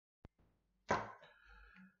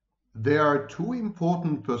There are two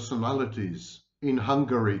important personalities in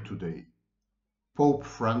Hungary today: Pope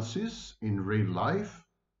Francis in real life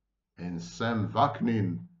and Sam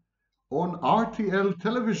Vaknin on RTL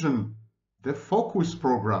television, the Focus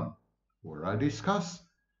program, where I discuss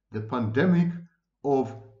the pandemic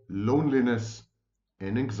of loneliness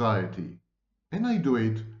and anxiety. And I do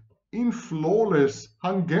it in flawless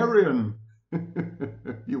Hungarian.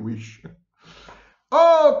 You wish.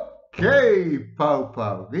 Okay,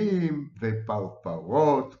 Pauparim, the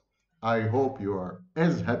Pauparot. I hope you are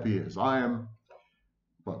as happy as I am.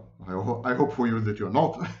 Well, I hope for you that you're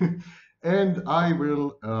not. And I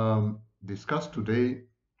will discuss today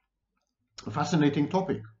a fascinating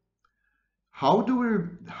topic. How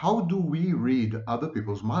do we read other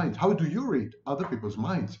people's minds? How do you read other people's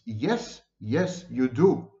minds? Yes, yes, you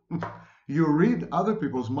do. You read other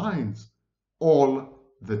people's minds all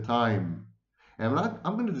the time. And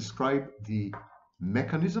I'm going to describe the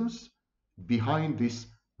mechanisms behind this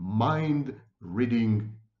mind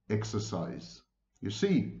reading exercise. You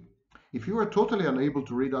see, if you are totally unable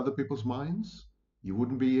to read other people's minds, you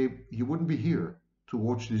wouldn't be here to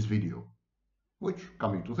watch this video, which,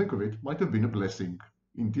 coming to think of it, might have been a blessing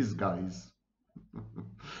in disguise.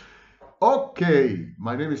 Okay,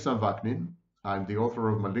 my name is Sam Vaknin. I'm the author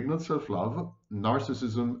of Malignant Self-Love,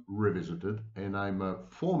 Narcissism Revisited, and I'm a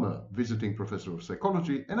former visiting professor of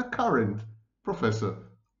psychology and a current professor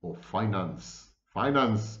of finance.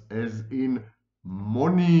 Finance as in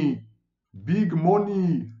money, big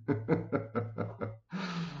money.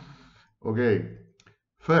 Okay,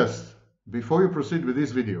 first, before you proceed with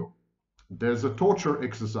this video, there's a torture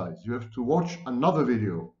exercise. You have to watch another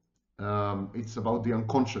video. It's about the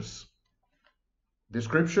unconscious.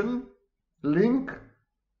 Description, link,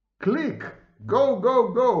 click, go, go,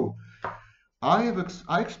 go. I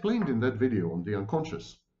explained in that video on the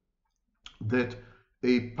unconscious that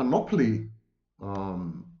a panoply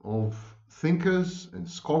of thinkers and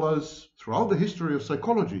scholars throughout the history of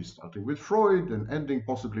psychology, starting with Freud and ending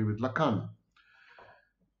possibly with Lacan,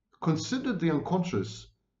 considered the unconscious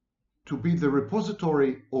to be the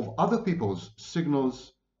repository of other people's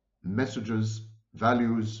signals, messages,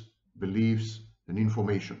 values, beliefs, and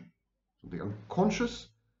information. So the unconscious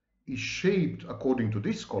is shaped, according to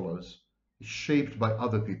these scholars, is shaped by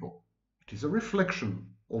other people. It is a reflection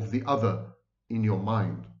of the other in your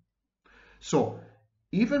mind. So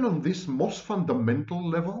even on this most fundamental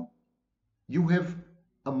level, you have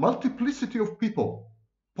a multiplicity of people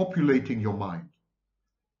populating your mind.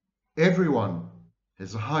 Everyone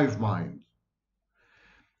has a hive mind.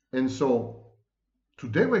 And so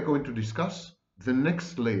today we're going to discuss the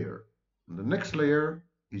next layer. And the next layer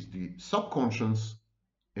is the subconscious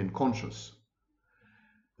and conscious.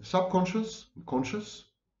 The subconscious and conscious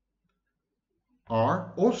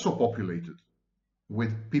are also populated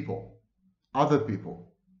with people, other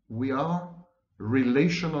people. We are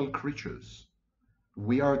relational creatures.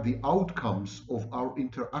 We are the outcomes of our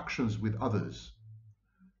interactions with others.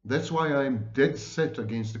 That's why I'm dead set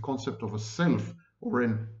against the concept of a self or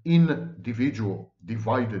an individual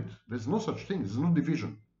divided. There's no such thing. There's no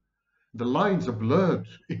division. The lines are blurred,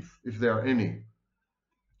 if there are any.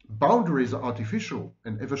 Boundaries are artificial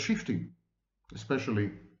and ever shifting,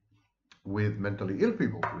 especially with mentally ill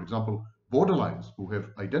people, for example, borderlines who have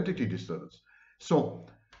identity disturbance. So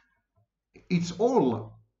it's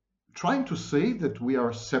all trying to say that we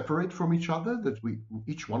are separate from each other, that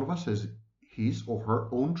each one of us has his or her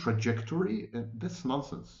own trajectory, and that's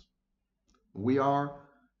nonsense. We are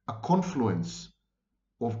a confluence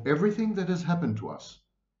of everything that has happened to us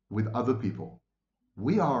with other people.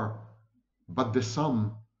 We are but the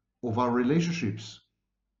sum of our relationships,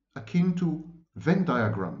 akin to Venn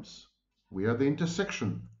diagrams. We are the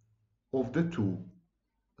intersection of the two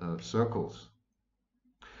circles.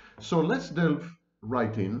 So let's delve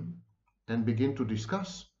right in and begin to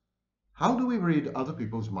discuss, how do we read other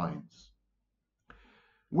people's minds?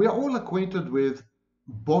 We are all acquainted with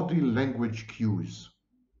body language cues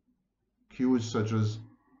such as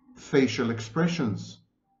facial expressions,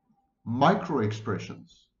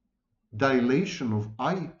 microexpressions, dilation of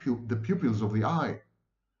the pupils of the eye,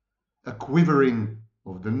 a quivering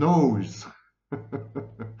of the nose,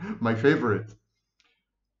 my favorite,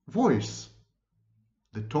 voice,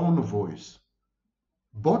 the tone of voice,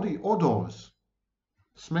 body odors,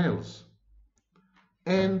 smells,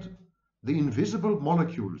 and the invisible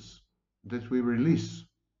molecules that we release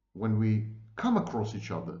when we come across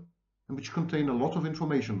each other, and which contain a lot of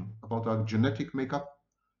information about our genetic makeup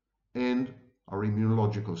and our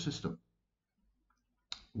immunological system.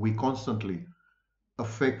 We constantly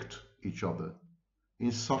affect each other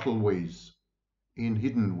in subtle ways, in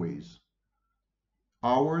hidden ways.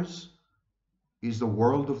 Ours is the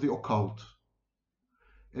world of the occult.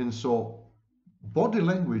 And so body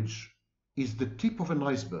language is the tip of an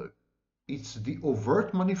iceberg. It's the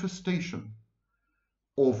overt manifestation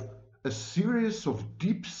of a series of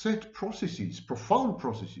deep-set processes, profound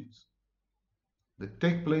processes, that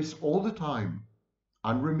take place all the time,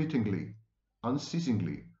 unremittingly,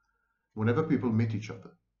 unceasingly, whenever people meet each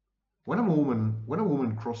other. When a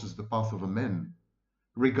woman crosses the path of a man,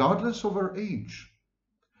 regardless of her age,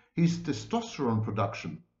 his testosterone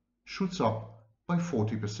production shoots up by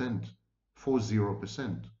 40%,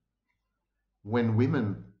 40%. When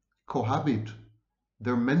women cohabit,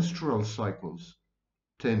 their menstrual cycles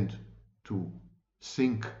tend to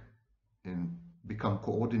sync and become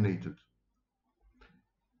coordinated.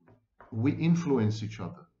 We influence each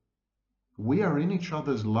other. We are in each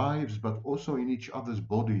other's lives, but also in each other's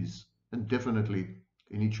bodies, and definitely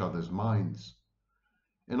in each other's minds.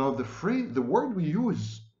 And now the word we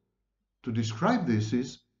use to describe this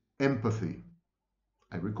is empathy.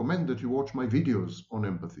 I recommend that you watch my videos on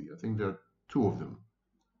empathy. I think there are 2 of them.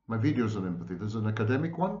 My videos on empathy. There's an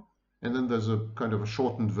academic one, and then there's a kind of a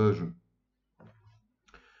shortened version.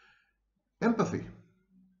 Empathy.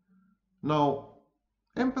 Now,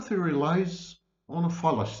 empathy relies on a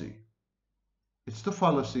fallacy. It's the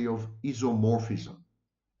fallacy of isomorphism.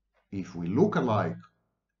 If we look alike,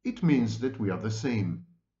 it means that we are the same.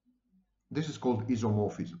 This is called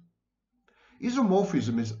isomorphism.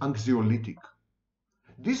 Isomorphism is anxiolytic.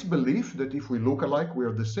 This belief that if we look alike, we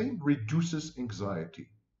are the same reduces anxiety,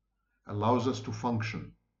 allows us to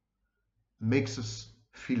function, makes us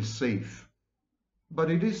feel safe.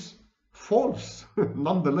 But it is false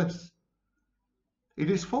nonetheless.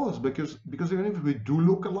 It is false because even if we do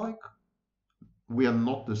look alike, we are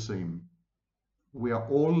not the same. We are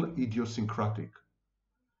all idiosyncratic.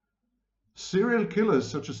 Serial killers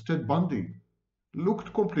such as Ted Bundy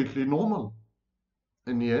looked completely normal,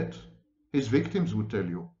 and yet his victims would tell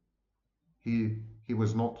you he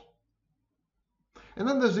was not. And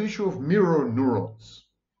then there's the issue of mirror neurons.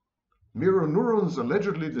 Mirror neurons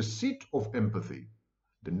allegedly the seat of empathy,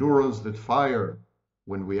 the neurons that fire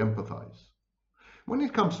when we empathize. When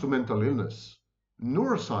it comes to mental illness,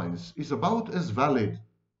 neuroscience is about as valid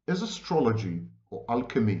as astrology or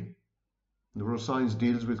alchemy. Neuroscience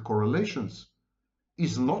deals with correlations,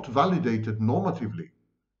 is not validated normatively,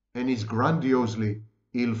 and is grandiosely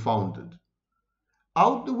ill-founded.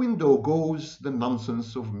 Out the window goes the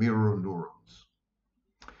nonsense of mirror neurons.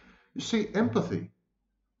 You see, empathy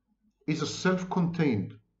is a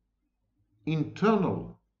self-contained,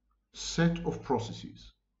 internal set of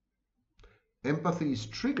processes. Empathy is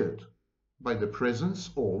triggered by the presence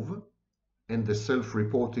of and the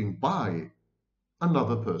self-reporting by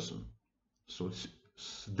another person. So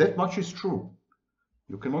that much is true.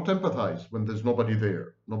 You cannot empathize when there's nobody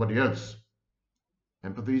there, nobody else.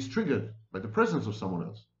 Empathy is triggered by the presence of someone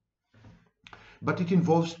else. But it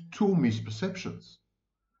involves 2 misperceptions.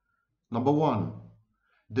 Number 1,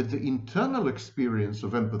 that the internal experience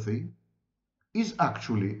of empathy is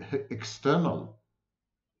actually external.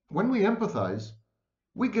 When we empathize,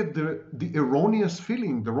 we get the erroneous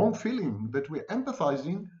feeling, the wrong feeling that we're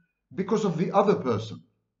empathizing because of the other person,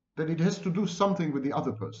 that it has to do something with the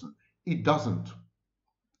other person. It doesn't.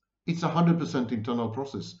 It's 100% internal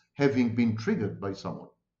process, having been triggered by someone.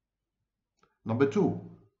 Number 2,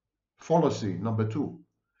 fallacy number 2,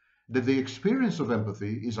 that the experience of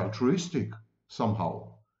empathy is altruistic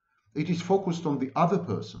somehow. It is focused on the other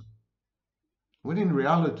person, when in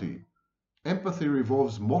reality, empathy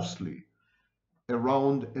revolves mostly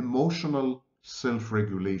around emotional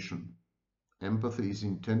self-regulation. Empathy is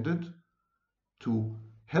intended to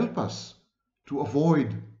help us to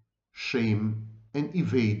avoid shame and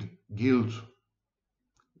evade guilt.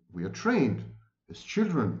 We are trained as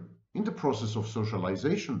children in the process of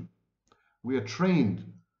socialization. We are trained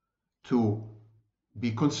to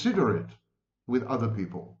be considerate with other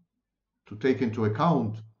people, to take into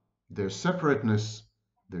account their separateness,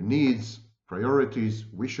 their needs, priorities,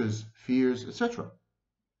 wishes, fears, etc.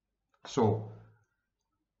 So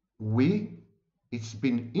it's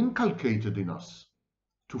been inculcated in us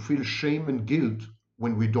to feel shame and guilt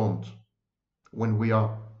when we don't, when we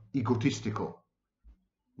are egotistical,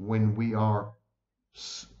 when we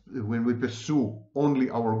pursue only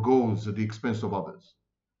our goals at the expense of others.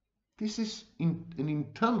 This is an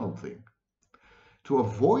internal thing. To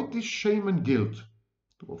avoid this shame and guilt,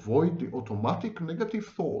 to avoid the automatic negative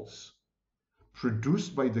thoughts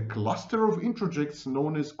produced by the cluster of introjects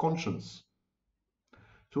known as conscience,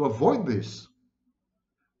 to avoid this,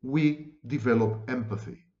 we develop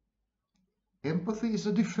empathy. Empathy is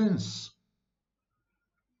a defense,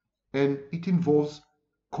 and it involves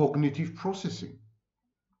cognitive processing.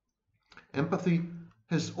 Empathy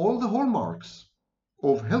has all the hallmarks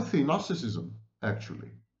of healthy narcissism,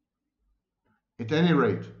 actually. At any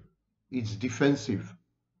rate, it's defensive.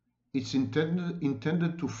 It's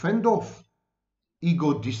intended to fend off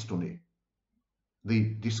ego dystony,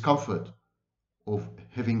 the discomfort of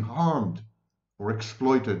having harmed or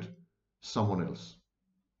exploited someone else.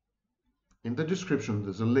 In the description,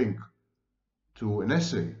 there's a link to an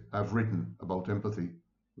essay I've written about empathy,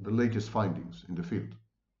 the latest findings in the field.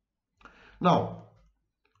 Now,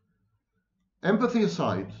 empathy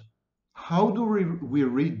aside, how do we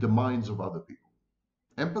read the minds of other people?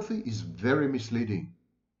 Empathy is very misleading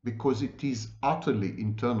because it is utterly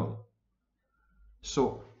internal.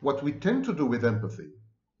 So what we tend to do with empathy,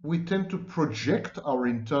 we tend to project our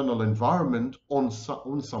internal environment on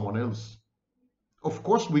someone else. Of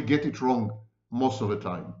course, we get it wrong most of the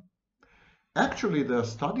time. Actually, there are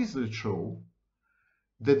studies that show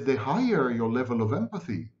that the higher your level of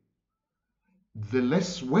empathy, the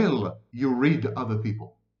less well you read other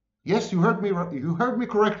people. Yes, you heard me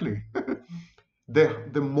correctly.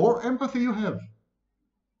 The more empathy you have,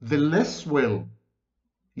 the less well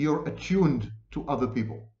you're attuned to other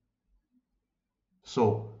people.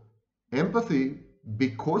 So empathy,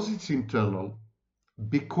 because it's internal,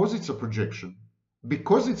 because it's a projection,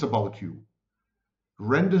 because it's about you,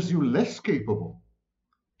 renders you less capable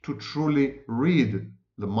to truly read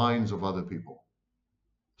the minds of other people.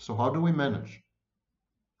 So how do we manage?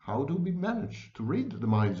 How do we manage to read the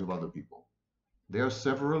minds of other people? There are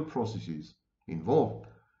several processes involved,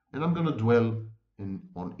 and I'm going to dwell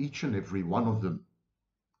on each and every one of them.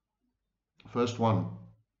 First one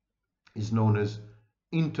is known as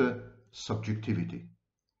intersubjectivity.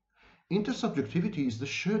 Intersubjectivity is the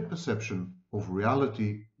shared perception of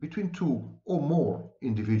reality between two or more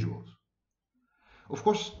individuals. Of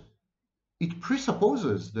course, it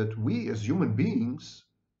presupposes that we as human beings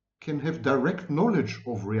can have direct knowledge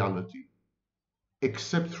of reality,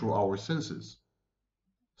 except through our senses: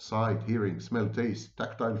 sight, hearing, smell, taste,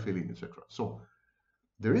 tactile feeling, etc. So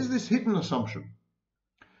there is this hidden assumption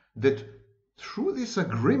that through this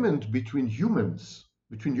agreement between humans,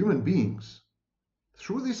 between human beings,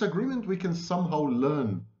 through this agreement we can somehow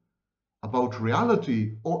learn about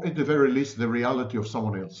reality, or at the very least the reality of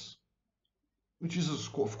someone else, which is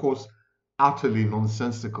of course utterly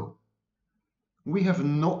nonsensical. We have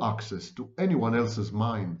no access to anyone else's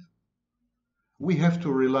mind. We have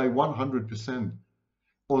to rely 100%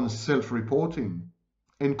 on self-reporting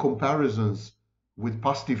and comparisons with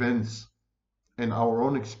past events and our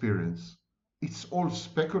own experience. It's all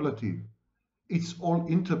speculative. It's all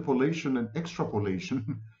interpolation and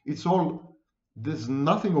extrapolation. There's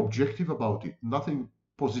nothing objective about it, nothing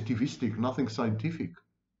positivistic, nothing scientific.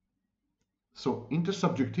 So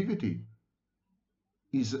intersubjectivity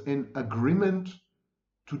is an agreement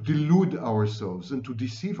to delude ourselves and to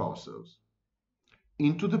deceive ourselves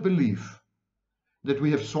into the belief that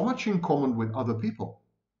we have so much in common with other people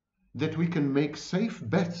that we can make safe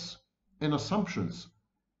bets and assumptions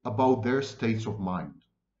about their states of mind,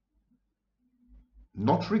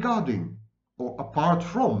 not regarding or apart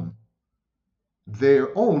from their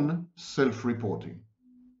own self-reporting.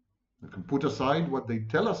 We can put aside what they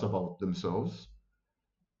tell us about themselves,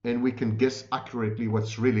 and we can guess accurately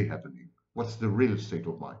what's really happening, what's the real state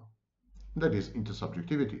of mind. That is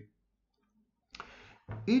intersubjectivity.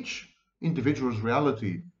 Each individual's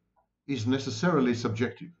reality is necessarily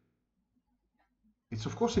subjective. It's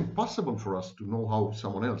of course impossible for us to know how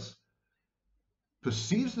someone else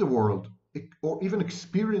perceives the world or even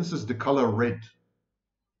experiences the color red.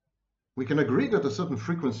 We can agree that a certain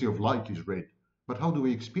frequency of light is red, but how do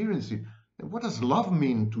we experience it? And what does love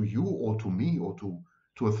mean to you or to me or to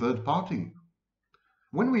a third party?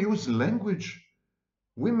 When we use language,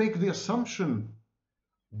 we make the assumption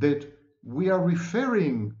that we are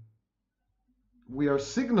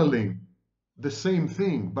signaling the same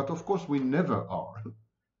thing, but of course we never are.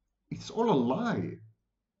 It's all a lie.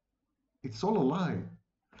 It's all a lie.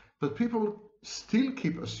 But people still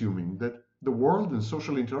keep assuming that the world and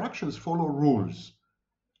social interactions follow rules,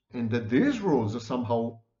 and that these rules are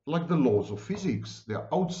somehow like the laws of physics. They are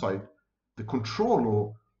outside the control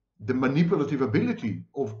or the manipulative ability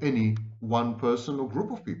of any one person or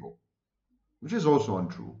group of people, which is also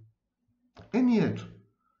untrue. And yet,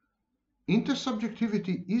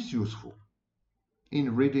 intersubjectivity is useful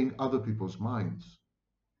in reading other people's minds,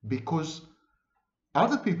 because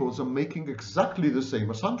other peoples are making exactly the same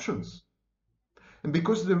assumptions. And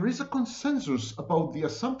because there is a consensus about the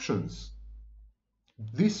assumptions,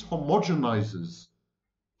 this homogenizes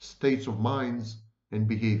states of minds and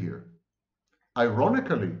behavior.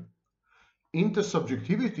 Ironically,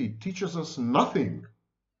 intersubjectivity teaches us nothing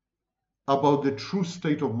about the true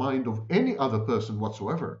state of mind of any other person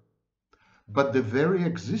whatsoever, but the very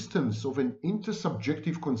existence of an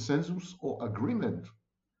intersubjective consensus or agreement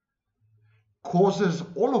causes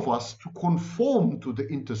all of us to conform to the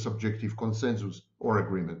intersubjective consensus or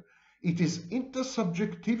agreement. It is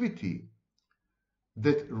intersubjectivity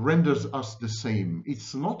that renders us the same.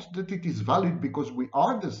 It's not that it is valid because we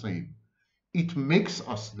are the same. It makes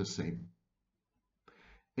us the same.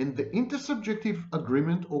 And the intersubjective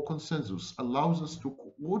agreement or consensus allows us to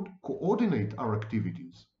coordinate our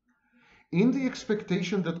activities in the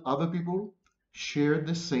expectation that other people share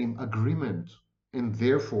the same agreement and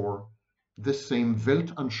therefore the same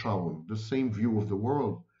Weltanschauung, the same view of the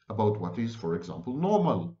world about what is, for example,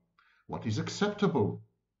 normal, what is acceptable,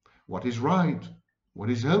 what is right, what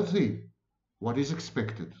is healthy, what is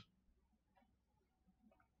expected.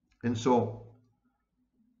 And so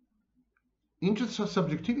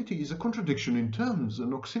intersubjectivity is a contradiction in terms,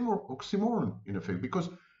 an oxymoron in effect, because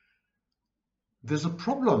there's a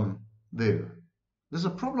problem there. There's a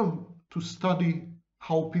problem to study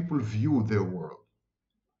how people view their world.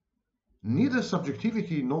 Neither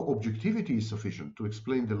subjectivity nor objectivity is sufficient to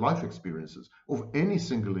explain the life experiences of any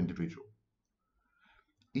single individual.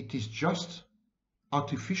 It is just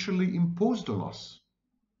artificially imposed on us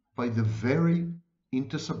by the very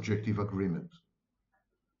intersubjective agreement.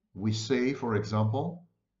 We say, for example,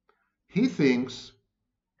 he thinks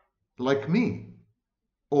like me,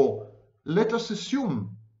 or let us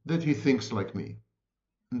assume that he thinks like me,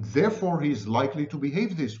 and therefore he is likely to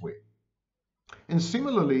behave this way. And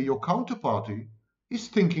similarly, your counterparty is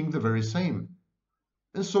thinking the very same,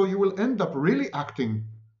 and so you will end up really acting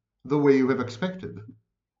the way you have expected.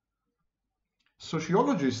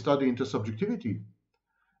 Sociologists study intersubjectivity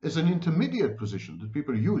as an intermediate position that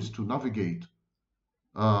people use to navigate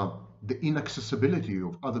the inaccessibility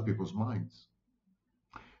of other people's minds.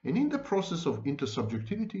 And in the process of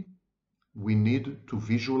intersubjectivity, we need to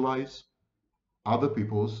visualize other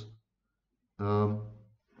people's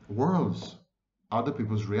worlds, other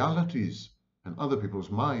people's realities, and other people's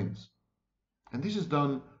minds. And this is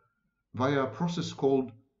done via a process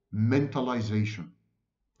called mentalization.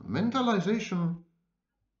 Mentalization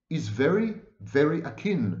is very, very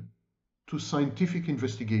akin to scientific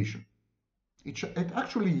investigation. It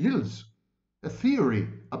actually yields a theory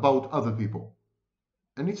about other people,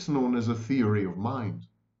 and it's known as a theory of mind.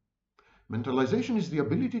 Mentalization is the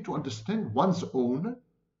ability to understand one's own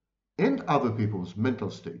and other people's mental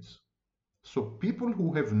states. So people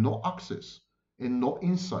who have no access and no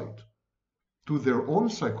insight to their own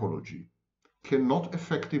psychology cannot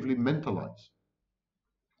effectively mentalize,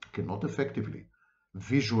 cannot effectively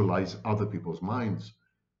visualize other people's minds,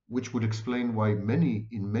 which would explain why in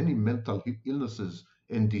many mental illnesses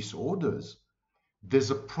and disorders, there's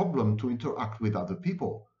a problem to interact with other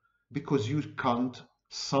people because you can't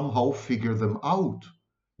somehow figure them out.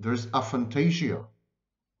 There's aphantasia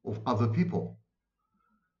of other people.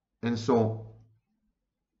 And so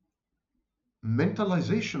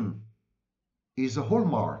mentalization is a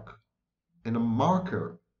hallmark and a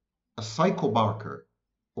marker, a psychomarker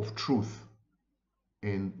of truth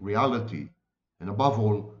and reality, and above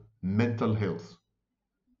all, mental health.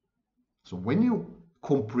 So when you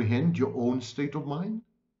comprehend your own state of mind,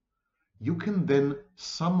 you can then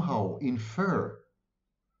somehow infer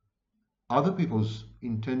other people's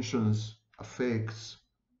intentions, affects,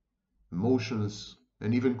 emotions,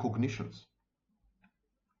 and even cognitions.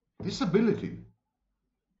 This ability,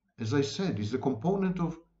 as I said, is a component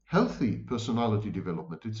of healthy personality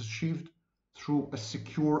development. It's achieved through a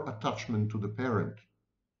secure attachment to the parent.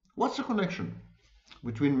 What's the connection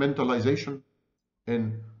between mentalization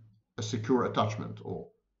and a secure attachment or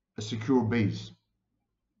a secure base?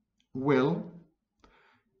 Well,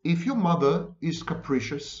 if your mother is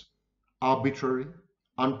capricious, arbitrary,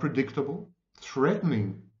 unpredictable,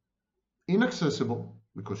 threatening, inaccessible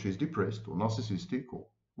because she's depressed or narcissistic or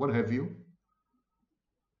what have you,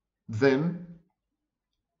 then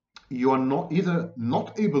you are either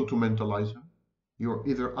not able to mentalize her, you're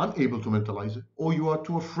either unable to mentalize her, or you are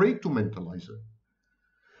too afraid to mentalize her.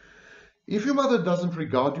 If your mother doesn't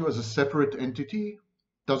regard you as a separate entity,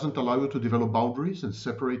 doesn't allow you to develop boundaries and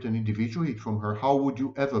separate an individual from her, how would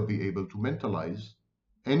you ever be able to mentalize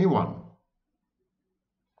anyone?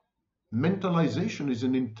 Mentalization is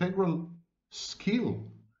an integral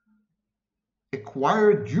skill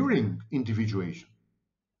acquired during individuation.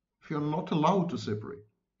 If you're not allowed to separate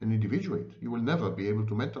and individuate, you will never be able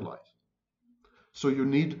to mentalize. So you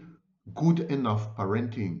need good enough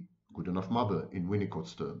parenting, good enough mother in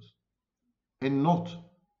Winnicott's terms, and not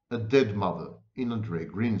a dead mother in Andre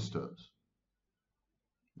Green's terms.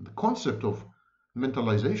 The concept of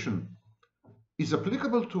mentalization is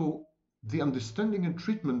applicable to the understanding and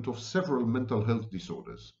treatment of several mental health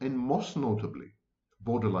disorders, and most notably,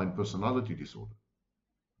 borderline personality disorder.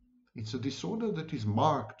 It's a disorder that is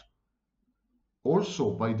marked also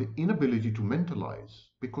by the inability to mentalize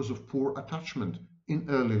because of poor attachment in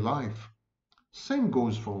early life. Same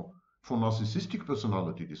goes for narcissistic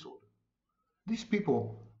personality disorder. These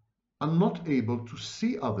people are not able to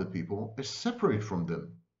see other people as separate from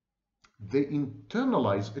them. They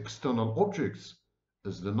internalize external objects,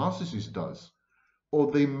 as the narcissist does,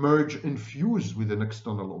 or they merge and fuse with an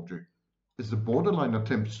external object, as the borderline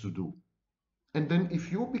attempts to do. And then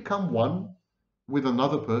if you become one with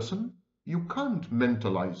another person, you can't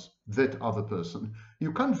mentalize that other person.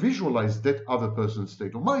 You can't visualize that other person's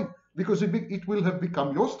state of mind because it will have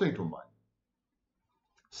become your state of mind.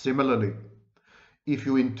 Similarly, if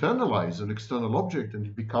you internalize an external object and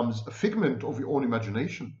it becomes a figment of your own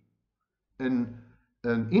imagination and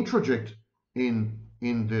an introject in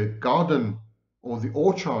the garden or the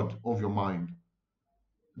orchard of your mind,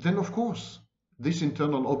 then of course this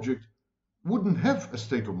internal object wouldn't have a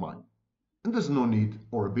state of mind, and there's no need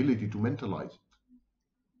or ability to mentalize it.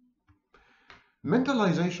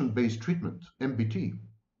 Mentalization-based treatment, MBT,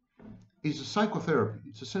 is a psychotherapy.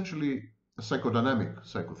 It's essentially a psychodynamic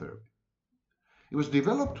psychotherapy. It was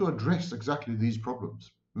developed to address exactly these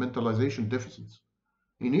problems, mentalization deficits,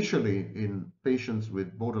 initially in patients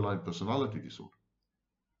with borderline personality disorder.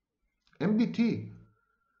 MBT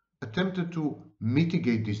attempted to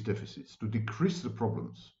mitigate these deficits, to decrease the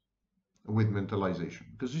problems with mentalization.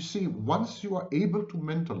 Because you see, once you are able to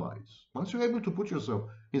mentalize, once you're able to put yourself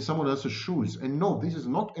in someone else's shoes and know this is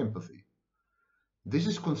not empathy, this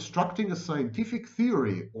is constructing a scientific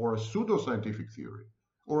theory or a pseudo-scientific theory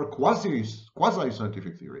or a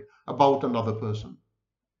quasi-scientific theory about another person,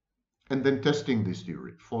 and then testing this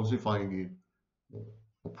theory, falsifying it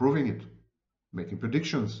or proving it, making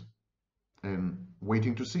predictions and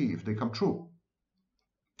waiting to see if they come true.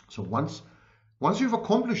 So once you've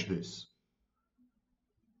accomplished this,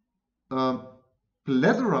 a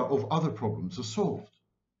plethora of other problems are solved.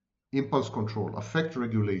 Impulse control, affect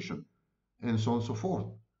regulation, and so on and so forth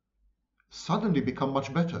suddenly become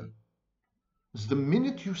much better. It's the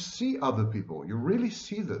minute you see other people, you really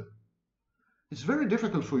see them. It's very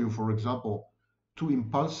difficult for you, for example, to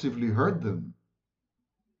impulsively hurt them.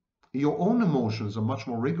 Your own emotions are much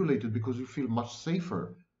more regulated because you feel much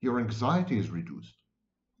safer. Your anxiety is reduced.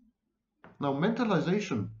 Now,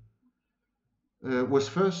 mentalization was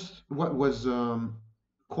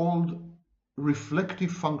called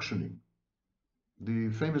reflective functioning. The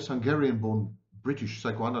famous Hungarian-born British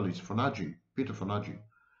psychoanalyst Peter Fonagy,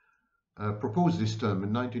 proposed this term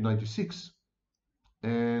in 1996,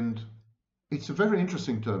 and it's a very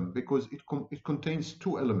interesting term because it contains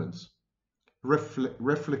two elements: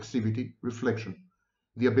 reflexivity, reflection,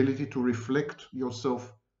 the ability to reflect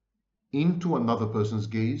yourself into another person's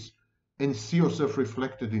gaze and see yourself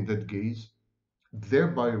reflected in that gaze,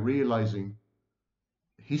 thereby realizing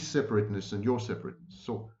his separateness and your separateness.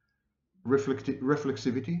 So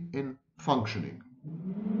reflexivity and functioning.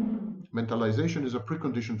 Mentalization is a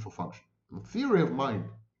precondition for function. The theory of mind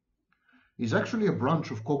is actually a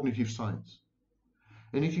branch of cognitive science,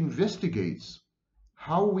 and it investigates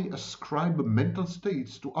how we ascribe mental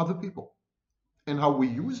states to other people and how we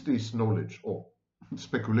use this knowledge or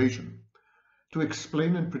speculation to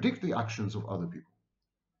explain and predict the actions of other people.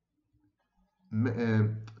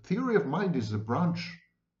 Theory of mind is a branch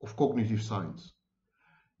of cognitive science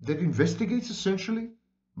that investigates essentially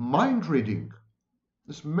mind reading,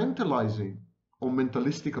 this mentalizing or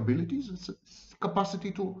mentalistic abilities, it's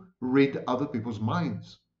capacity to read other people's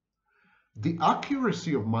minds. The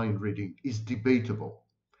accuracy of mind reading is debatable.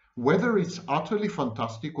 Whether it's utterly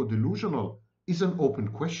fantastic or delusional is an open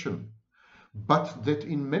question. But that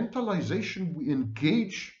in mentalization we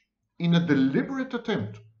engage in a deliberate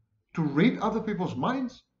attempt to read other people's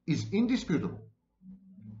minds is indisputable.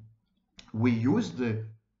 We use the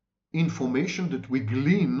information that we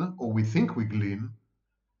glean, or we think we glean,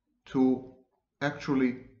 to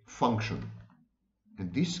actually function.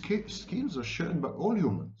 And these skills are shared by all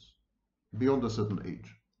humans beyond a certain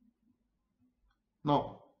age.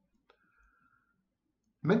 Now,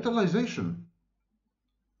 mentalization,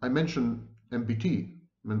 I mentioned MBT,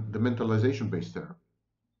 the mentalization-based therapy,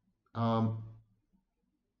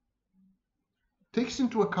 takes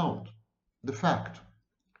into account the fact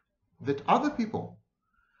that other people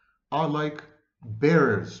are like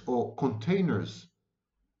bearers or containers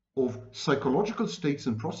of psychological states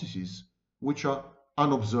and processes which are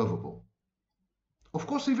unobservable. Of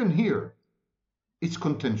course, even here, it's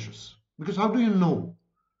contentious, because how do you know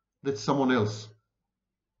that someone else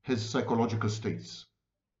has psychological states?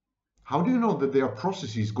 How do you know that there are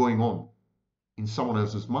processes going on in someone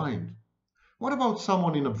else's mind? What about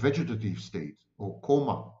someone in a vegetative state or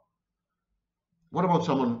coma? What about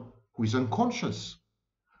someone who is unconscious?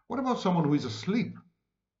 What about someone who is asleep?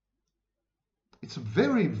 It's a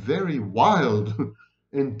very, very wild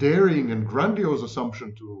and daring and grandiose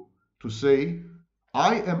assumption to say,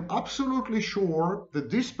 I am absolutely sure that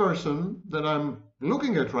this person that I'm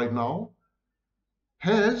looking at right now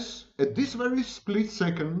has, at this very split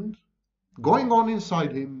second, going on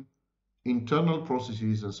inside him, internal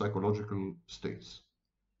processes and psychological states.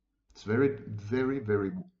 It's very, very,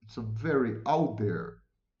 very, it's a very out there,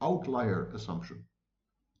 outlier assumption.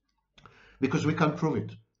 Because we can't prove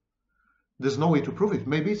it. There's no way to prove it.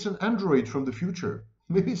 Maybe it's an android from the future.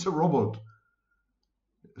 Maybe it's a robot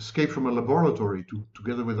escaped from a laboratory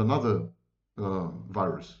together with another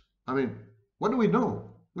virus. I mean, what do we know?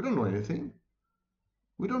 We don't know anything.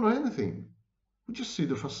 We don't know anything. We just see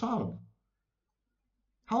the facade.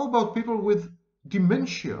 How about people with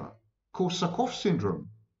dementia, Korsakoff syndrome,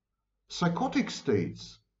 psychotic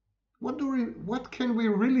states? What can we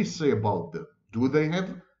really say about them? Do they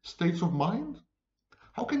have states of mind?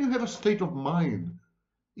 How can you have a state of mind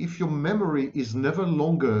if your memory is never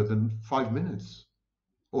longer than 5 minutes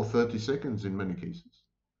or 30 seconds in many cases?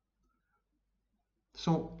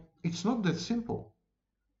 So it's not that simple.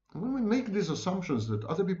 When we make these assumptions that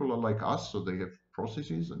other people are like us, so they have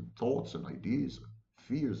processes and thoughts and ideas, and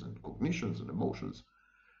fears and cognitions and emotions,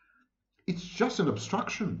 it's just an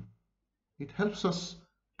abstraction. It helps us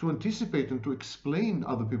to anticipate and to explain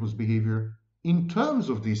other people's behavior in terms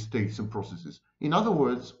of these states and processes. In other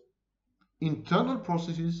words, internal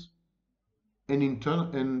processes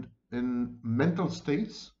and mental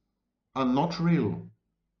states are not real.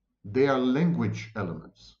 They are language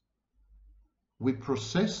elements. We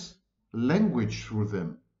process language through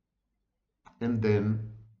them and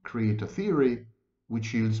then create a theory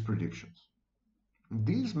which yields predictions.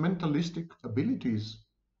 These mentalistic abilities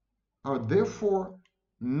are therefore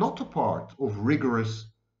not a part of rigorous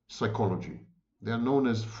psychology. They are known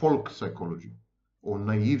as folk psychology or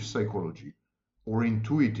naive psychology or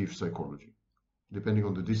intuitive psychology, depending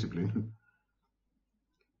on the discipline.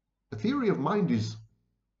 A theory of mind is,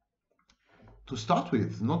 to start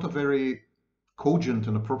with, not a very cogent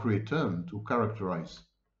and appropriate term to characterize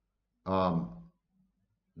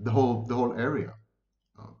the whole area,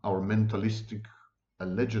 our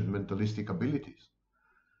alleged mentalistic abilities.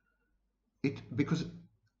 Because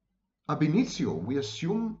ab initio, we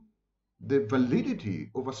assume the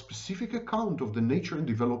validity of a specific account of the nature and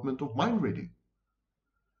development of mind reading.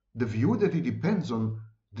 The view that it depends on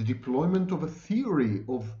the deployment of a theory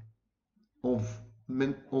of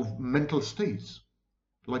mental states,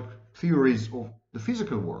 like theories of the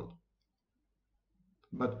physical world.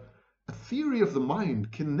 But a theory of the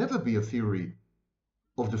mind can never be a theory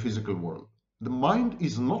of the physical world. The mind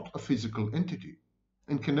is not a physical entity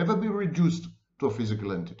and can never be reduced to a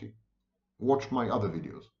physical entity. Watch my other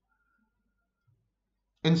videos.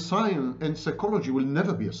 And science and psychology will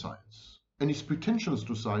never be a science, and its pretensions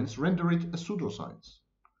to science render it a pseudoscience.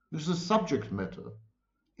 Because the subject matter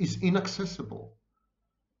is inaccessible.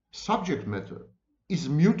 Subject matter is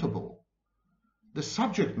mutable. The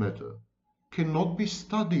subject matter cannot be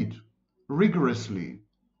studied rigorously.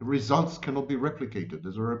 Results cannot be replicated.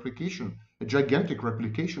 There's a gigantic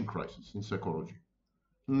replication crisis in psychology.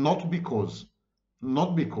 Not because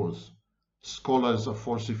scholars are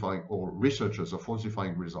falsifying or researchers are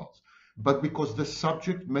falsifying results, but because the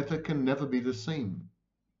subject matter can never be the same.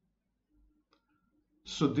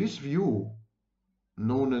 So this view,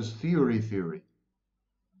 known as theory,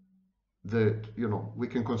 that we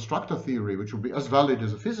can construct a theory which will be as valid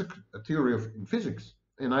as a theory in physics,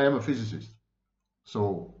 and I am a physicist,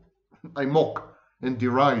 so I mock and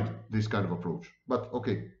deride this kind of approach. But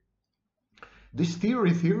okay, this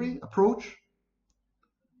theory approach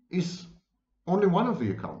is only one of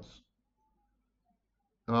the accounts.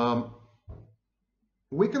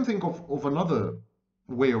 We can think of another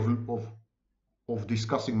way of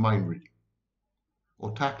discussing mind reading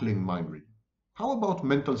or tackling mind reading. How about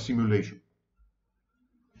mental simulation?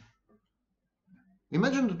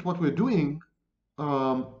 Imagine that what we're doing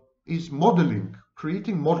is modeling,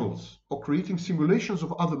 creating models or creating simulations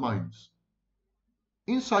of other minds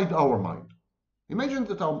inside our mind. Imagine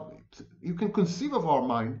that you can conceive of our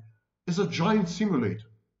mind as a giant simulator,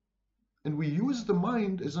 and we use the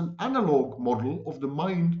mind as an analog model of the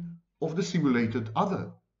mind of the simulated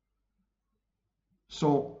other.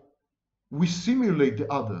 So we simulate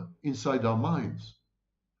the other inside our minds.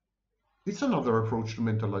 It's another approach to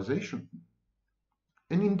mentalization.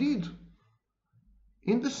 And indeed,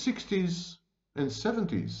 in the 60s and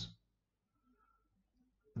 70s,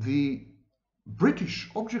 the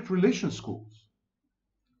British object relation schools,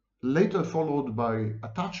 later followed by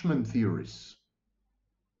attachment theorists,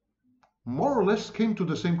 more or less came to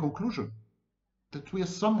the same conclusion, that we are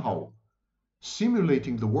somehow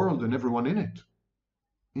simulating the world and everyone in it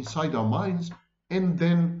inside our minds, and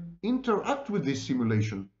then interact with this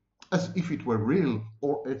simulation as if it were real,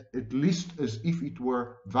 or at least as if it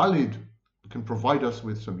were valid, can provide us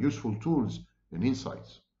with some useful tools and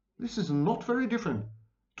insights. This is not very different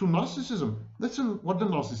to narcissism. That's what the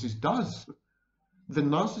narcissist does. The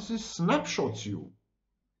narcissist snapshots you,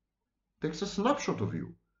 takes a snapshot of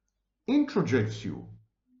you, introjects you,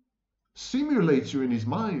 simulates you in his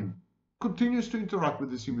mind, continues to interact with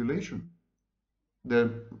the simulation. There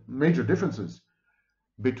are major differences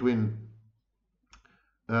between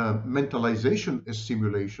mentalization as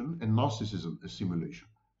simulation and narcissism as simulation,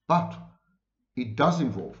 but it does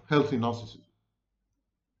involve healthy narcissism.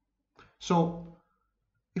 So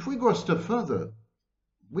if we go a step further,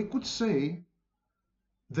 we could say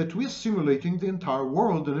that we are simulating the entire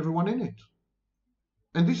world and everyone in it.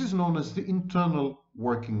 And this is known as the internal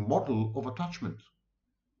working model of attachment.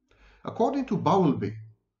 According to Bowlby,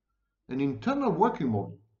 an internal working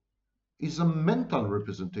model is a mental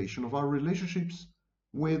representation of our relationships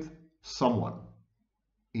with someone,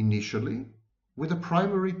 initially with a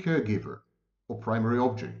primary caregiver or primary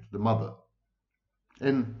object, the mother.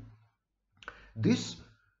 And this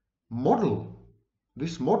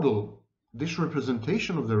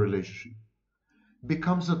representation of the relationship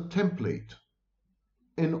becomes a template,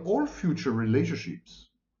 and all future relationships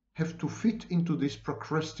have to fit into this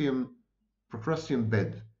Procrustean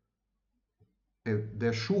bed.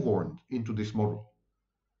 They're shoehorned into this model.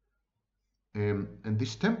 And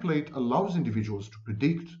this template allows individuals to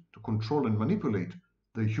predict, to control and manipulate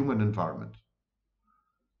the human environment.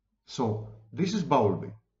 So this is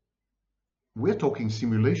Bowlby. We're talking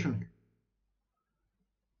simulation here.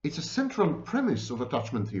 It's a central premise of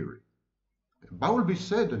attachment theory. Bowlby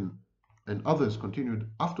said, and others continued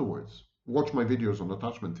afterwards, watch my videos on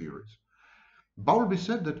attachment theories. Bowlby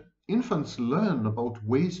said that infants learn about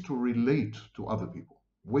ways to relate to other people,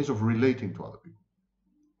 ways of relating to other people.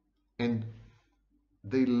 And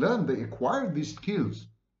they acquire these skills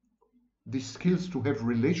to have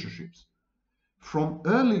relationships from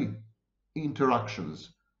early interactions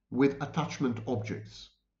with attachment objects.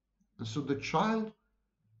 And so the child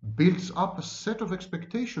builds up a set of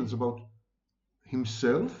expectations about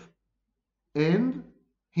himself and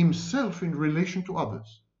himself in relation to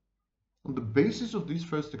others. On the basis of these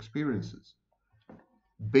first experiences,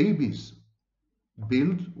 babies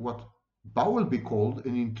build what Bowlby called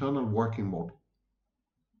an internal working model.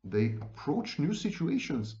 They approach new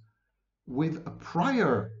situations with a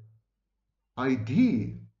prior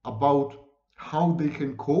idea about how they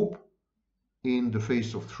can cope in the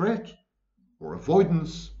face of threat or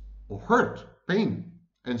avoidance or hurt, pain,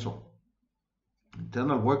 and so on.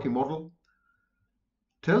 Internal working model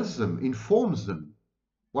tells them, informs them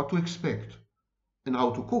what to expect and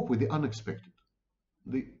how to cope with the unexpected.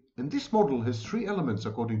 And this model has three elements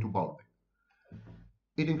according to Bowlby.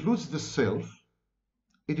 It includes the self,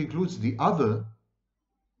 it includes the other,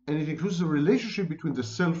 and it includes the relationship between the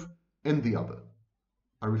self and the other.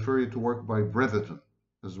 I refer you to work by Bretherton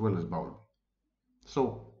as well as Bowlby.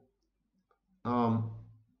 So, an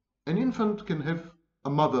infant can have a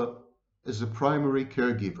mother as a primary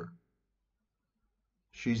caregiver.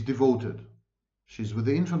 She's devoted. She's with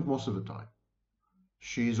the infant most of the time.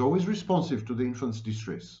 She is always responsive to the infant's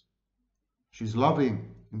distress. She's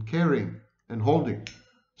loving and caring and holding.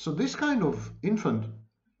 So this kind of infant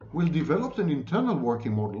will develop an internal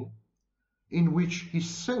working model in which his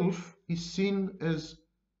self is seen as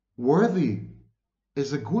worthy,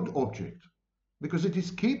 as a good object, because it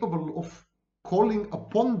is capable of calling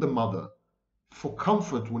upon the mother for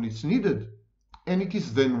comfort when it's needed, and it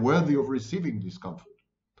is then worthy of receiving this comfort.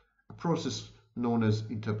 A process known as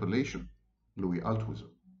interpolation, Louis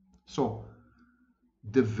altruism. So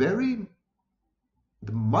the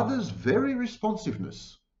mother's very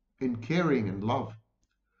responsiveness and caring and love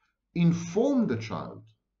inform the child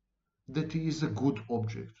that he is a good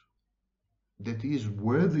object, that he is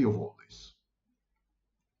worthy of all this.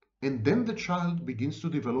 And then the child begins to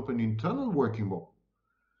develop an internal working model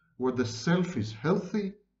where the self is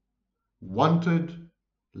healthy, wanted,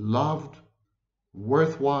 loved,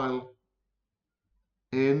 worthwhile,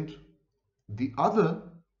 and the other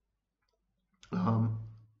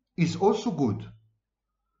is also good,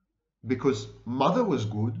 because mother was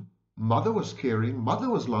good, mother was caring, mother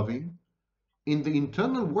was loving. In the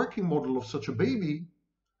internal working model of such a baby,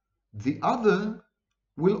 The other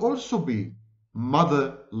will also be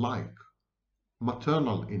mother-like,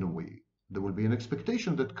 maternal in a way. There will be an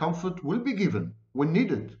expectation that comfort will be given when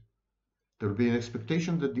needed. There will be an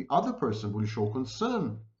expectation that the other person will show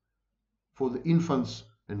concern for the infant's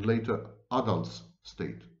and later adult's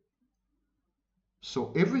state.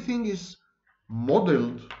 So everything is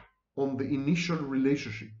modeled on the initial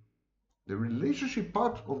relationship. The relationship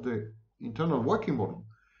part of the internal working model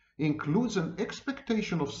includes an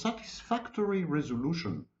expectation of satisfactory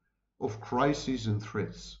resolution of crises and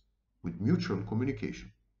threats with mutual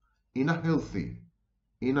communication in a healthy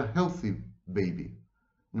baby.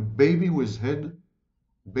 A baby who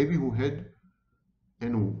had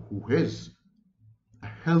and who has a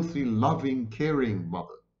healthy, loving, caring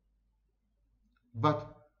mother.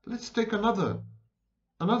 But let's take another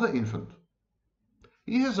infant.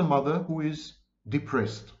 He has a mother who is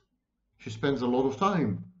depressed. She spends a lot of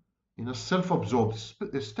time in a self-absorbed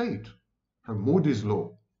state. Her mood is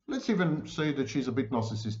low. Let's even say that she's a bit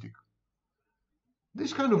narcissistic.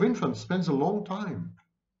 This kind of infant spends a long time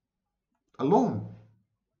alone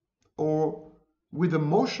or with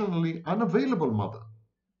emotionally unavailable mother.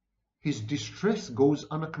 His distress goes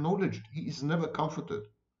unacknowledged. He is never comforted.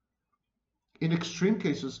 In extreme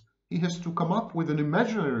cases, he has to come up with an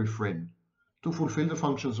imaginary friend to fulfill the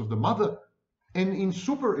functions of the mother. And in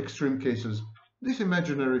super extreme cases, this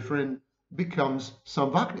imaginary friend becomes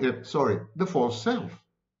the false self.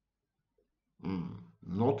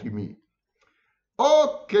 Naughty me.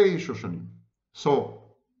 Okay, Shoshani. So,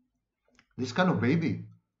 this kind of baby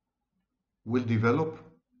will develop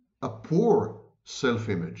a poor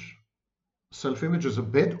self-image. Self-image is a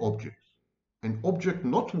bad object, an object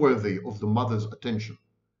not worthy of the mother's attention,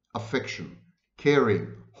 affection,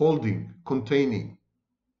 caring, holding, containing.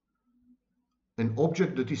 An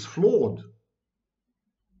object that is flawed.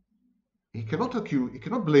 He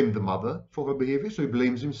cannot blame the mother for her behavior, so he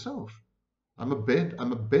blames himself. I'm a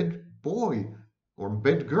bad boy or a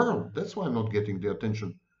bad girl. That's why I'm not getting the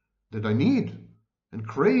attention that I need and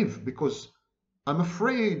crave, because I'm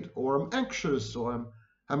afraid or I'm anxious or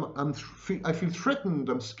I feel threatened,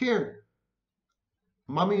 I'm scared.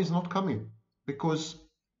 Mommy is not coming because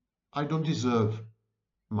I don't deserve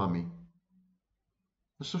mommy.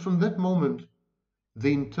 So from that moment,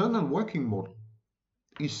 the internal working model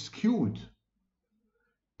is skewed.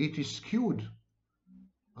 It is skewed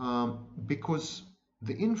because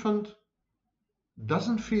the infant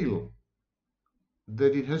doesn't feel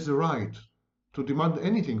that it has the right to demand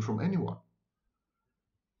anything from anyone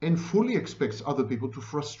and fully expects other people to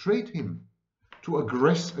frustrate him, to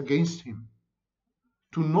aggress against him,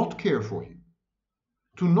 to not care for him,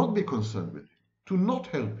 to not be concerned with him, to not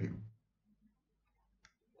help him.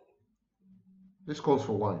 This calls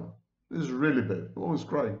for wine. This is really bad. I'm always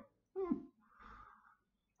crying.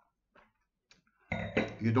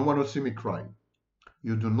 You don't want to see me cry.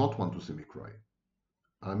 You do not want to see me cry.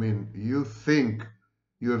 I mean, you think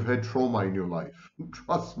you have had trauma in your life.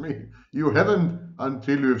 Trust me, you haven't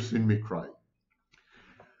until you have seen me cry.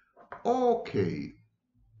 Okay.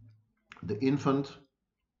 The infant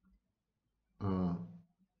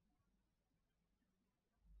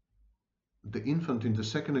in the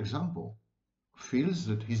second example feels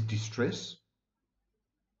that his distress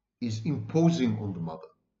is imposing on the mother,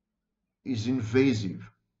 is invasive.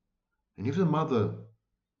 And if the mother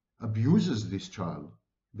abuses this child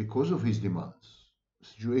because of his demands, the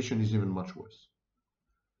situation is even much worse.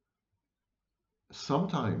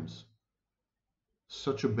 Sometimes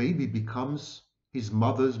such a baby becomes his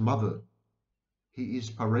mother's mother. He is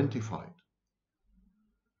parentified.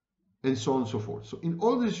 And so on and so forth. So in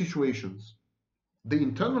all these situations, the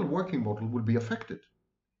internal working model will be affected.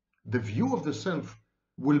 The view of the self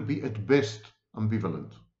will be at best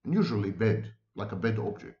ambivalent, and usually bad, like a bad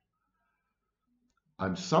object.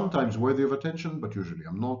 I'm sometimes worthy of attention, but usually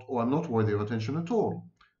I'm not, or I'm not worthy of attention at all.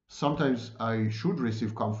 Sometimes I should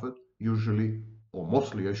receive comfort, usually, or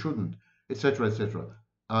mostly I shouldn't, etc., etc.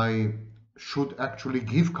 I should actually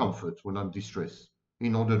give comfort when I'm distressed,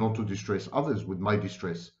 in order not to distress others with my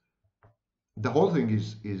distress. The whole thing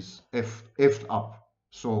is effed up.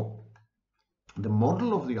 So the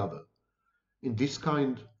model of the other in this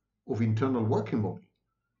kind of internal working model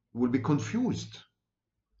will be confused.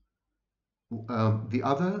 The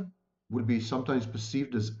other will be sometimes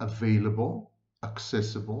perceived as available,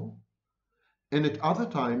 accessible, and at other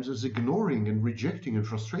times as ignoring and rejecting and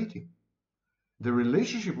frustrating. The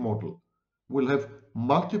relationship model will have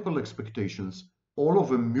multiple expectations, all of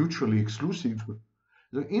them mutually exclusive.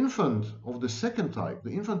 The infant of the second type,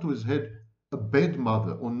 the infant who has had a bad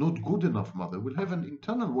mother or not good enough mother, will have an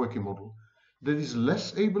internal working model that is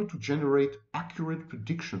less able to generate accurate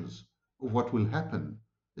predictions of what will happen,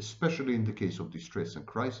 especially in the case of distress and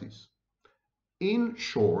crisis. In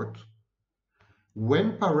short,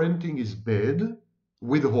 when parenting is bad,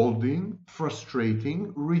 withholding,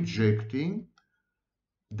 frustrating, rejecting,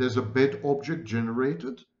 there's a bad object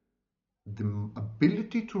generated, the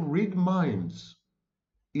ability to read minds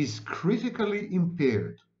is critically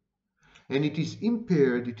impaired. And it is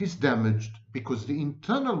impaired, it is damaged because the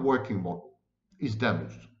internal working model is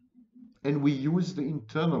damaged. And we use the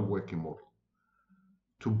internal working model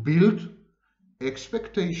to build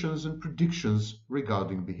expectations and predictions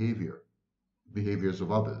regarding behaviors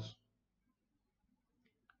of others.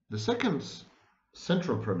 The second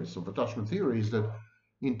central premise of attachment theory is that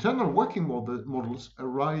internal working models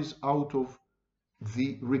arise out of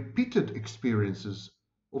the repeated experiences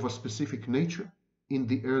of a specific nature in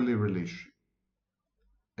the early relationship.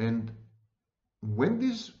 And when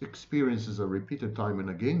these experiences are repeated time and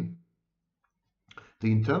again,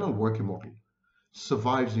 the internal working model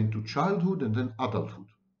survives into childhood and then adulthood.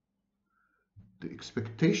 The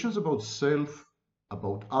expectations about self,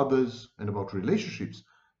 about others, and about relationships,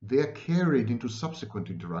 they are carried into subsequent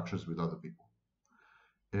interactions with other people.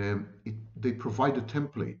 They provide a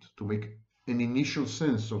template to make an initial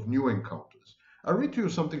sense of new encounters. I'll read to you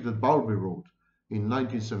something that Bowlby wrote in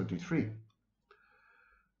 1973.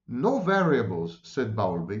 No variables, said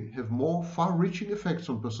Bowlby, have more far-reaching effects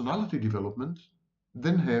on personality development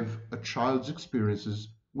than have a child's experiences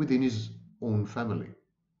within his own family.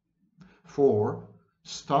 For,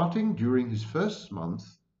 starting during his first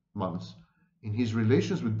months in his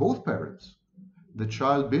relations with both parents, the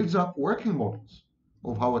child builds up working models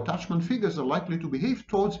of how attachment figures are likely to behave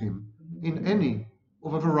towards him in any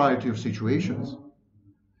of a variety of situations.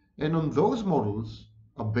 And on those models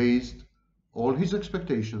are based all his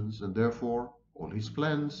expectations and therefore all his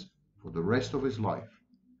plans for the rest of his life.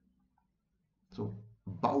 So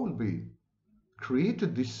Bowlby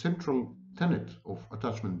created this central tenet of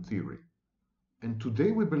attachment theory. And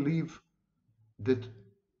today we believe that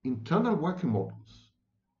internal working models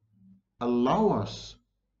allow us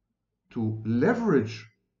to leverage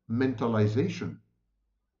mentalization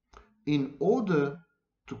in order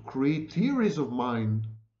to create theories of mind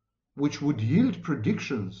which would yield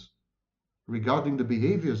predictions regarding the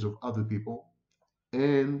behaviors of other people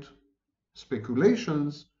and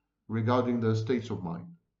speculations regarding their states of mind.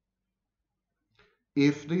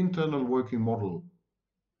 If the internal working model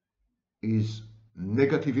is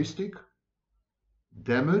negativistic,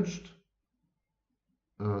 damaged,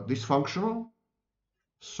 dysfunctional,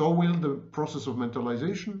 so will the process of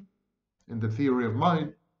mentalization and the theory of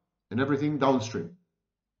mind and everything downstream.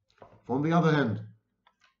 If, on the other hand,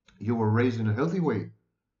 you were raised in a healthy way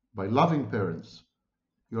by loving parents,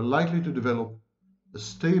 you're likely to develop a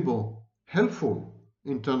stable, helpful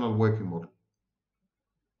internal working model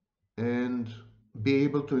and be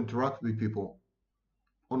able to interact with people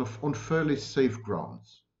on fairly safe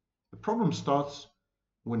grounds. The problem starts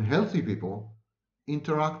when healthy people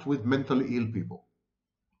interact with mentally ill people,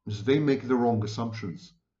 because they make the wrong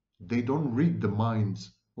assumptions. They don't read the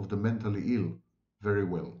minds of the mentally ill very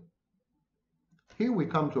well. Here we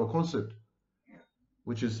come to a concept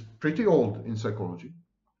which is pretty old in psychology,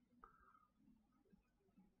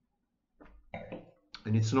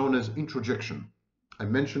 and it's known as introjection. I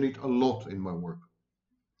mention it a lot in my work.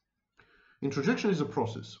 Introjection is a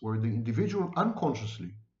process where the individual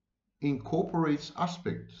unconsciously incorporates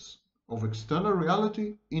aspects of external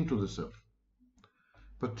reality into the self,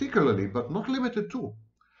 particularly, but not limited to,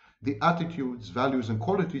 the attitudes, values, and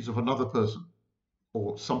qualities of another person,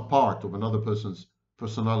 or some part of another person's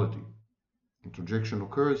personality. Introjection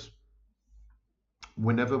occurs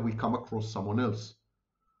whenever we come across someone else,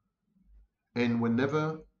 and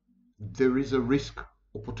whenever there is a risk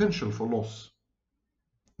or potential for loss.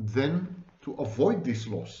 Then, to avoid this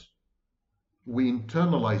loss, we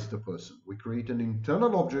internalize the person. We create an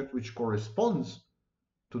internal object which corresponds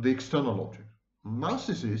to the external object.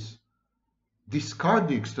 Narcissists discard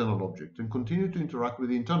the external object and continue to interact with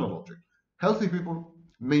the internal object. Healthy people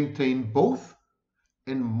maintain both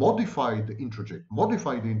and modify the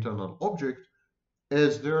internal object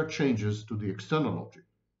as there are changes to the external object.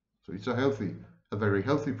 So it's a very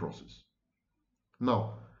healthy process.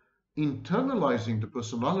 Now, internalizing the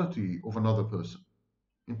personality of another person,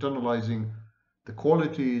 internalizing the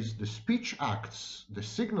qualities, the speech acts, the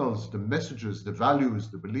signals, the messages, the values,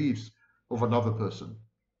 the beliefs of another person,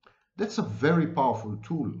 that's a very powerful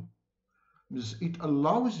tool, because it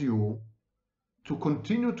allows you to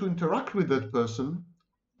continue to interact with that person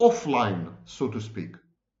offline, so to speak,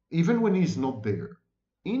 even when he's not there.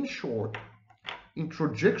 In short,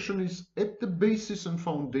 introjection is at the basis and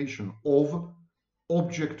foundation of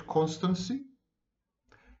object constancy,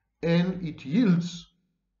 and it yields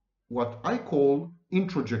what I call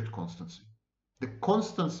introject constancy. The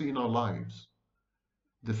constancy in our lives,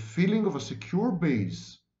 the feeling of a secure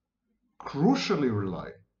base, crucially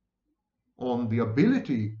rely on the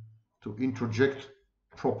ability to introject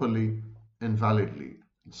properly and validly.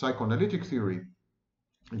 In psychoanalytic theory,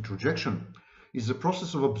 introjection is the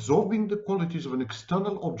process of absorbing the qualities of an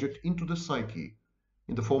external object into the psyche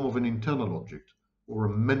in the form of an internal object or a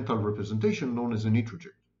mental representation known as an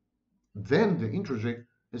introject. Then the introject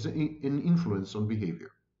has an influence on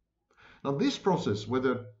behavior. Now this process,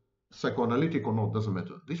 whether psychoanalytic or not, doesn't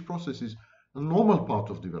matter. This process is a normal part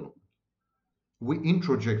of development. We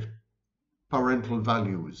introject parental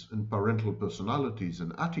values and parental personalities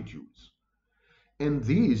and attitudes. And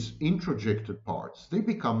these introjected parts, they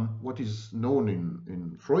become what is known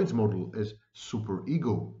in Freud's model as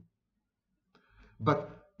superego. But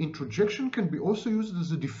introjection can be also used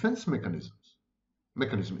as a defense mechanism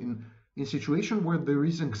in situation where there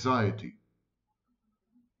is anxiety.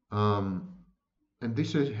 And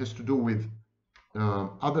this has to do with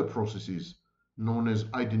other processes known as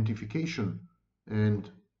identification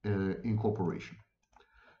and incorporation.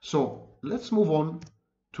 So let's move on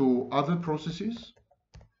to other processes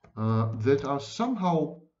that are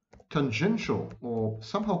somehow tangential or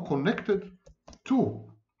somehow connected to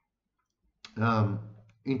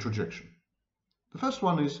introjection. The first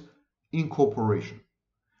one is incorporation.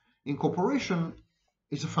 Incorporation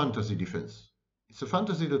is a fantasy defense. It's a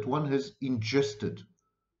fantasy that one has ingested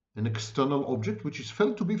an external object which is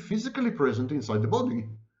felt to be physically present inside the body.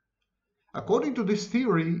 According to this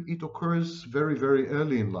theory, it occurs very, very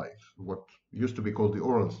early in life, what used to be called the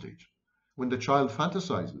oral stage, when the child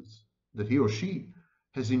fantasizes that he or she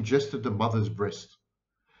has ingested the mother's breast.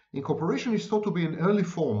 Incorporation is thought to be an early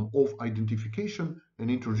form of identification,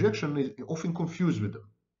 and introjection is often confused with them.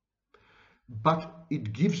 But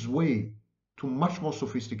it gives way to much more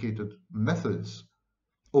sophisticated methods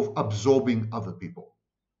of absorbing other people.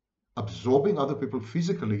 Absorbing other people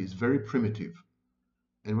physically is very primitive.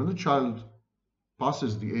 And when the child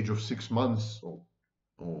passes the age of 6 months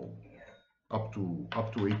or up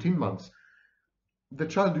to 18 months, the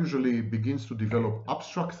child usually begins to develop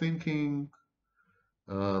abstract thinking,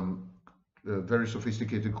 very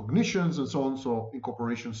sophisticated cognitions, and so on. So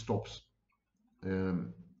incorporation stops,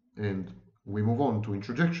 and we move on to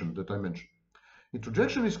introjection that I mentioned.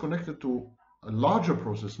 Introjection is connected to a larger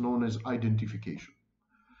process known as identification.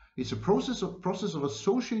 It's a process of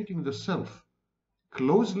associating the self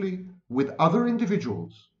closely with other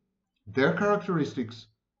individuals, their characteristics,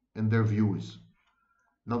 and their views.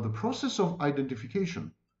 Now, the process of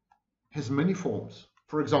identification has many forms.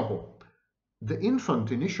 For example, the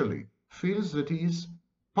infant initially feels that he is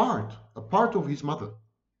a part of his mother.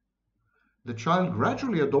 The child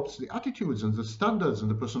gradually adopts the attitudes and the standards and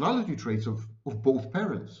the personality traits of both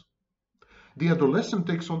parents. The adolescent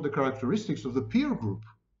takes on the characteristics of the peer group.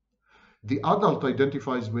 The adult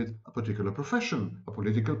identifies with a particular profession, a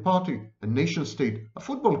political party, a nation state, a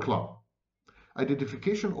football club.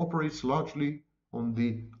 Identification operates largely on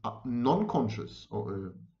the non-conscious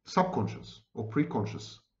or subconscious or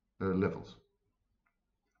preconscious levels.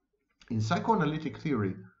 In psychoanalytic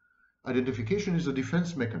theory, identification is a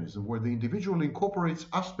defense mechanism where the individual incorporates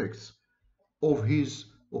aspects of his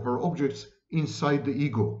or her objects inside the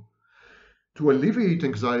ego to alleviate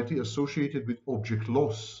anxiety associated with object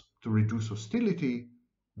loss, to reduce hostility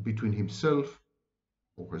between himself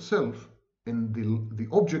or herself and the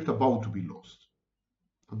object about to be lost.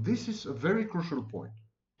 This is a very crucial point.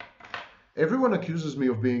 Everyone accuses me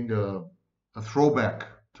of being a throwback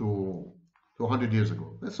to 100 years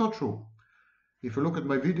ago. That's not true. If you look at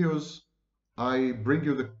my videos, I bring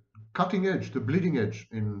you the cutting edge, the bleeding edge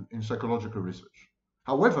in psychological research.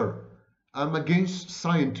 However, I'm against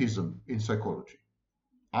scientism in psychology.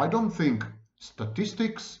 I don't think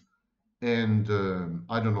statistics and,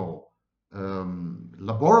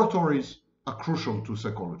 laboratories are crucial to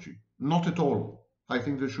psychology. Not at all. I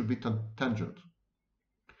think they should be tangent.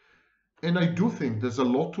 And I do think there's a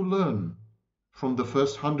lot to learn from the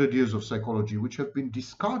first 100 years of psychology, which have been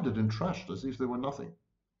discarded and trashed as if they were nothing.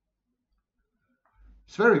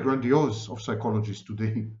 It's very grandiose of psychologists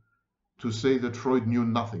today to say that Freud knew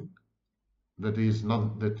nothing, that his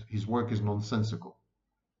work is nonsensical.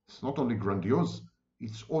 It's not only grandiose,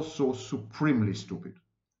 it's also supremely stupid.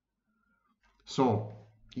 So,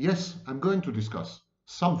 yes, I'm going to discuss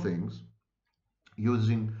some things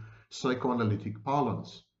using psychoanalytic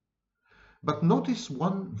parlance. But notice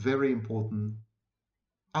one very important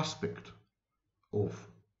aspect of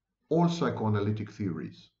all psychoanalytic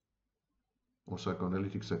theories or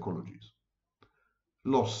psychoanalytic psychologies.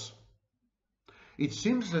 Loss. It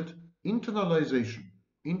seems that internalization,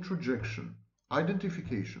 introjection,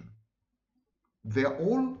 identification, they're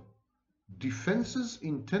all defenses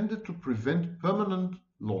intended to prevent permanent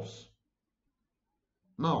loss.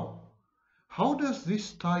 Now, how does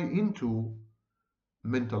this tie into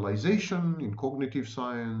mentalization in cognitive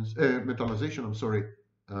science, theory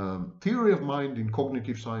of mind in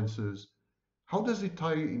cognitive sciences? How does it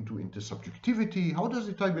tie into intersubjectivity? How does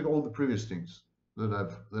it tie with all the previous things that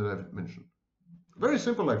I've mentioned? Very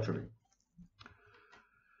simple, actually.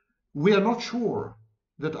 We are not sure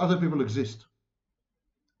that other people exist.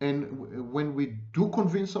 And when we do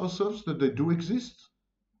convince ourselves that they do exist,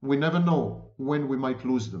 we never know when we might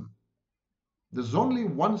lose them. There's only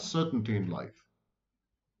one certainty in life.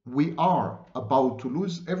 We are about to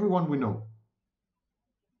lose everyone we know.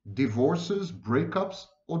 Divorces, breakups,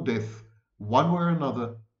 or death, one way or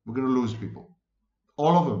another, we're going to lose people.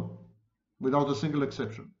 All of them, without a single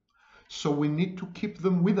exception. So we need to keep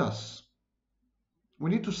them with us. We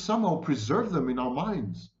need to somehow preserve them in our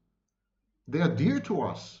minds. They are dear to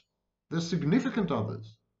us. They're significant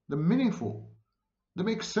others. They're meaningful. They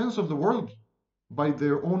make sense of the world by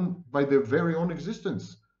their very own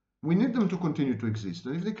existence. We need them to continue to exist.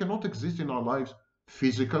 And if they cannot exist in our lives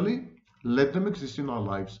physically, let them exist in our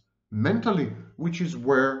lives mentally, which is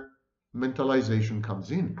where mentalization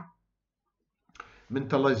comes in.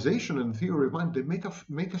 Mentalization and theory of mind, they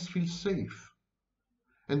make us feel safe.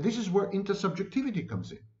 And this is where intersubjectivity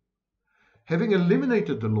comes in. Having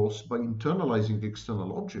eliminated the loss by internalizing the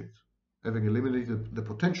external object, having eliminated the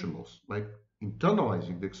potential loss by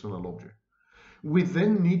internalizing the external object, we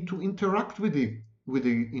then need to interact with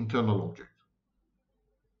the internal object.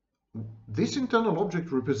 This internal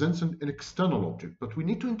object represents an external object, but we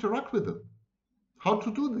need to interact with them. How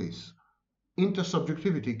to do this?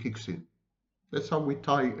 Intersubjectivity kicks in. That's how we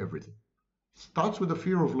tie everything. It starts with the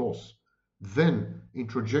fear of loss, then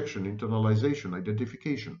introjection, internalization,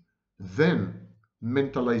 identification, then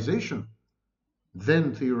mentalization,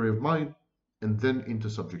 then theory of mind, and then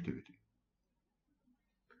intersubjectivity.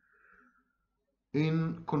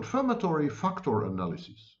 In confirmatory factor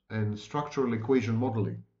analysis and structural equation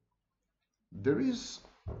modeling, there is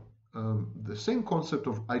the same concept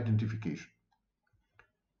of identification.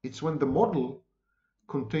 It's when the model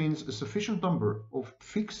contains a sufficient number of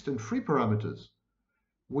fixed and free parameters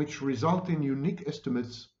which result in unique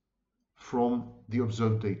estimates from the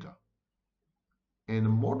observed data. And a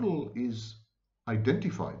model is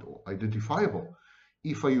identified or identifiable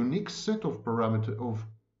if a unique set of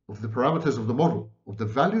the parameters of the model, of the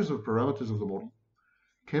values of parameters of the model,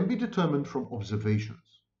 can be determined from observations.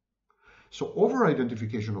 So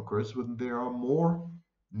over-identification occurs when there are more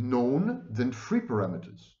known than free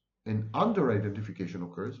parameters, and under-identification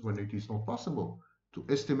occurs when it is not possible to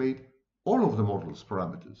estimate all of the model's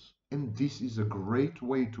parameters. And this is a great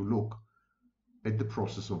way to look at the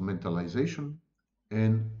process of mentalization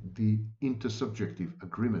and the intersubjective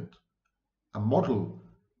agreement. A model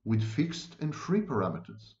with fixed and free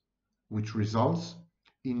parameters, which results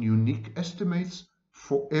in unique estimates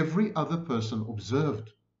for every other person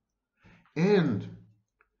observed. And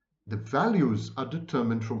the values are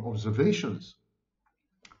determined from observations.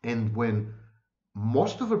 And when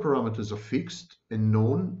most of the parameters are fixed and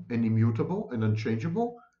known and immutable and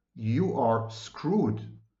unchangeable, you are screwed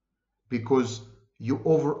because you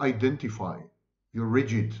over-identify. You're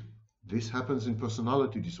rigid. This happens in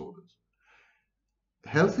personality disorders.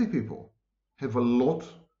 Healthy people have a lot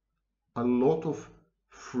of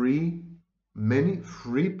many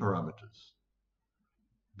free parameters.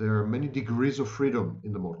 There are many degrees of freedom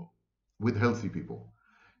in the model with healthy people.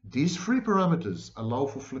 These free parameters allow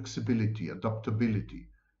for flexibility, adaptability,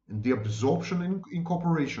 and the absorption and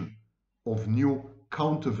incorporation of new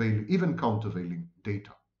even countervailing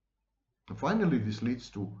data. And finally, this leads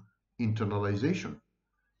to internalization.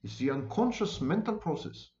 It's the unconscious mental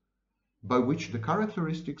process by which the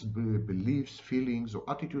characteristics, beliefs, feelings, or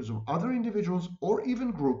attitudes of other individuals or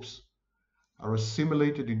even groups are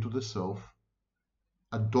assimilated into the self,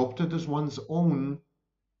 adopted as one's own,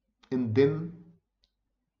 and then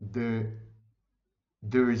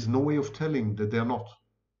there is no way of telling that they are not.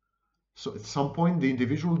 So at some point, the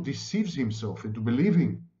individual deceives himself into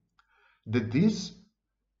believing that these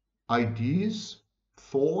ideas,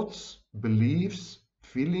 thoughts, beliefs,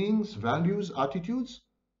 feelings, values, attitudes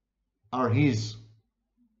are his.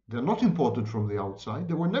 They're not imported from the outside.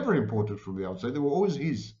 They were never imported from the outside. They were always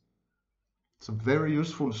his. It's a very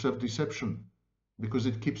useful self-deception because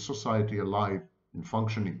it keeps society alive and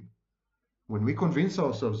functioning. When we convince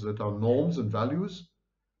ourselves that our norms and values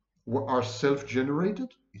are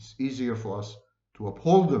self-generated, it's easier for us to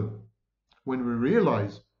uphold them. When we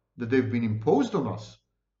realize that they've been imposed on us,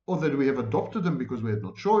 or that we have adopted them because we had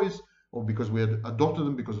no choice, or because we had adopted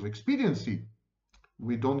them because of expediency,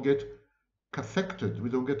 we don't get cathected, we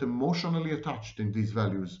don't get emotionally attached in these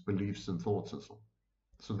values, beliefs, and thoughts and so on.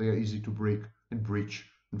 So they are easy to break and breach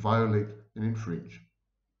and violate and infringe.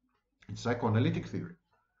 In psychoanalytic theory,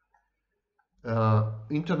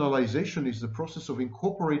 internalization is the process of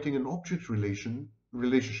incorporating an object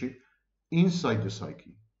relationship inside the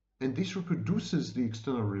psyche. And this reproduces the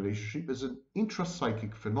external relationship as an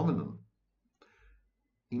intrapsychic phenomenon.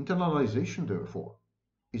 Internalization, therefore,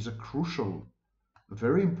 is a crucial,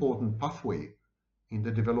 very important pathway in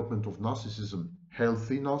the development of narcissism,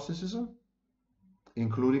 healthy narcissism,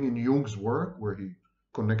 including in Jung's work, where he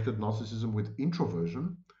connected narcissism with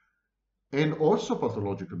introversion, and also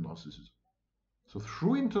pathological narcissism. So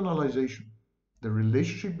through internalization, the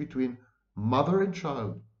relationship between mother and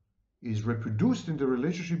child is reproduced in the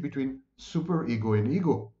relationship between superego and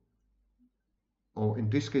ego, or in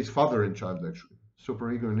this case, father and child, actually.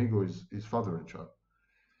 Superego and ego is father and child.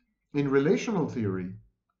 In relational theory,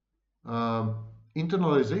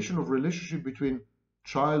 internalization of relationship between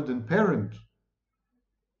child and parent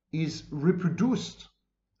is reproduced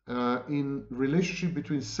in relationship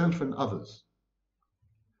between self and others.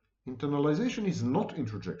 Internalization is not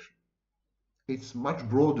introjection. It's much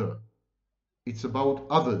broader. It's about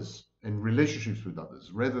others and relationships with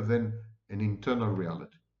others rather than an internal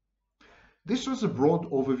reality. This was a broad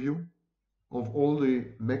overview of all the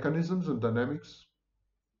mechanisms and dynamics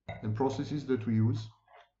and processes that we use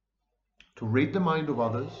to read the mind of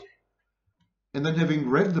others, and then, having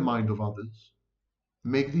read the mind of others,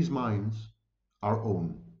 make these minds our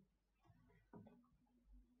own.